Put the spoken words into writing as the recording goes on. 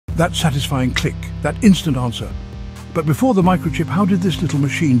That satisfying click, that instant answer. But before the microchip, how did this little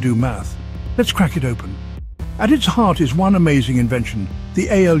machine do math? Let's crack it open. At its heart is one amazing invention, the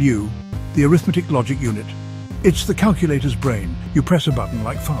ALU, the arithmetic logic unit. It's the calculator's brain. You press a button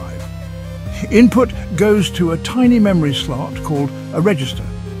like 5. Input goes to a tiny memory slot called a register.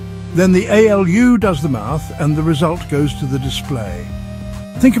 Then the ALU does the math and the result goes to the display.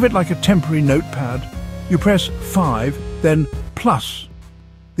 Think of it like a temporary notepad. You press 5, then plus.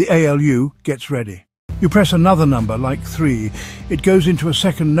 The ALU gets ready. You press another number, like 3. It goes into a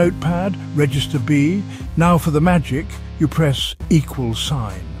second notepad, register B. Now for the magic, you press equal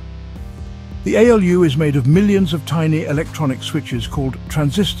sign. The ALU is made of millions of tiny electronic switches called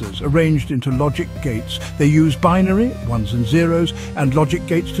transistors arranged into logic gates. They use binary, ones and zeros, and logic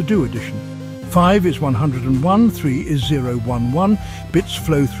gates to do addition. 5 is 101, 3 is 011. Bits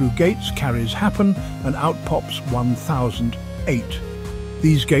flow through gates, carries happen, and out pops 1008.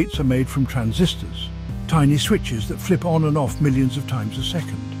 These gates are made from transistors, tiny switches that flip on and off millions of times a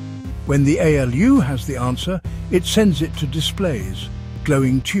second. When the ALU has the answer, it sends it to displays,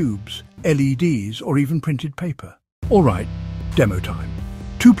 glowing tubes, LEDs, or even printed paper. All right, demo time.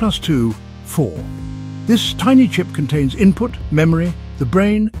 2 plus 2, 4. This tiny chip contains input, memory, the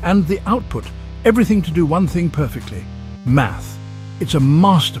brain, and the output. Everything to do one thing perfectly: math. It's a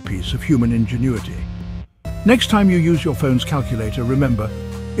masterpiece of human ingenuity. Next time you use your phone's calculator, remember,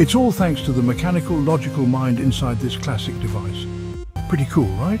 it's all thanks to the mechanical, logical mind inside this classic device. Pretty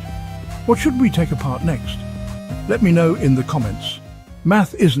cool, right? What should we take apart next? Let me know in the comments.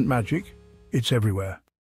 Math isn't magic, it's everywhere.